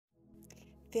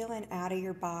Feeling out of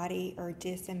your body or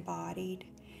disembodied,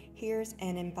 here's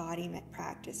an embodiment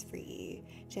practice for you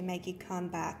to make you come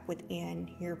back within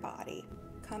your body.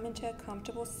 Come into a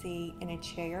comfortable seat in a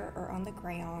chair or on the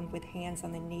ground with hands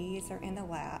on the knees or in the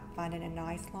lap, finding a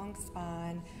nice long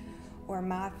spine, or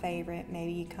my favorite,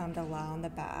 maybe you come to lie on the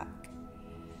back.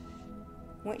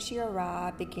 Once you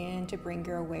arrive, begin to bring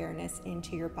your awareness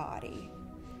into your body.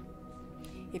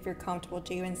 If you're comfortable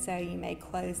doing so, you may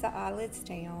close the eyelids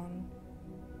down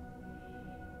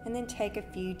and then take a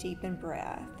few deep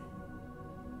breaths.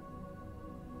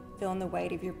 Feeling the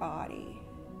weight of your body.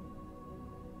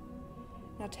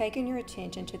 Now, taking your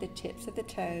attention to the tips of the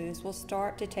toes, we'll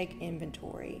start to take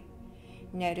inventory.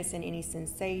 Noticing any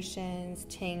sensations,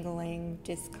 tingling,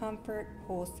 discomfort,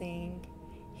 pulsing,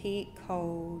 heat,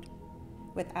 cold,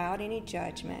 without any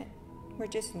judgment. We're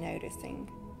just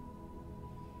noticing.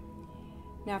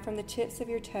 Now, from the tips of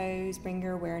your toes, bring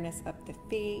your awareness up the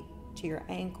feet, to your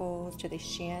ankles, to the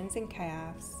shins and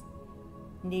calves,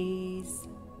 knees,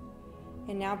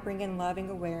 and now bring in loving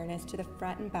awareness to the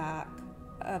front and back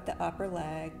of the upper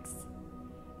legs,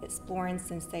 exploring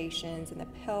sensations in the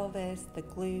pelvis, the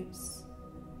glutes.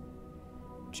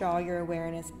 Draw your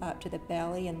awareness up to the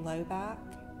belly and low back,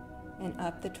 and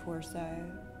up the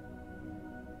torso.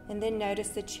 And then notice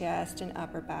the chest and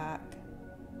upper back,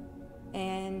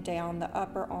 and down the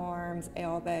upper arms,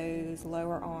 elbows,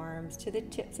 lower arms, to the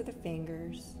tips of the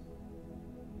fingers.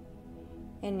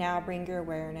 And now bring your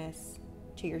awareness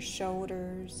to your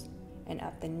shoulders and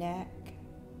up the neck,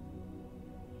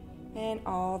 and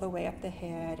all the way up the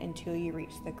head until you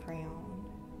reach the crown.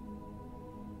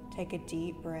 Take a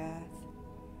deep breath.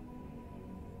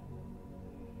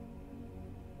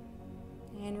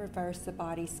 And reverse the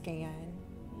body scan.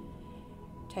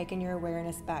 Taking your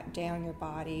awareness back down your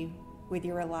body with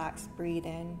your relaxed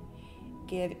breathing.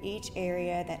 Give each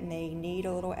area that may need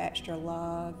a little extra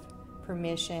love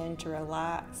permission to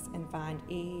relax and find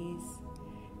ease.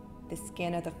 The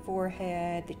skin of the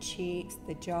forehead, the cheeks,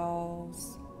 the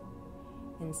jaws,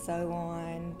 and so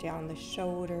on, down the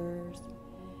shoulders,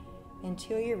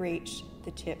 until you reach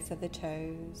the tips of the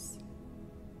toes.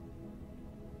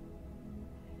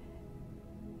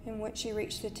 And once you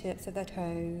reach the tips of the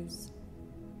toes,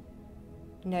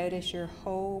 notice your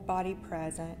whole body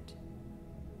present.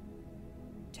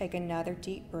 Take another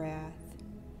deep breath.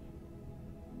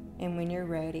 And when you're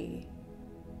ready,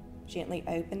 gently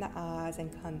open the eyes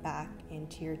and come back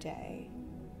into your day.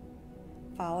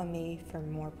 Follow me for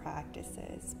more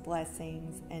practices.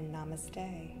 Blessings and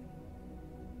namaste.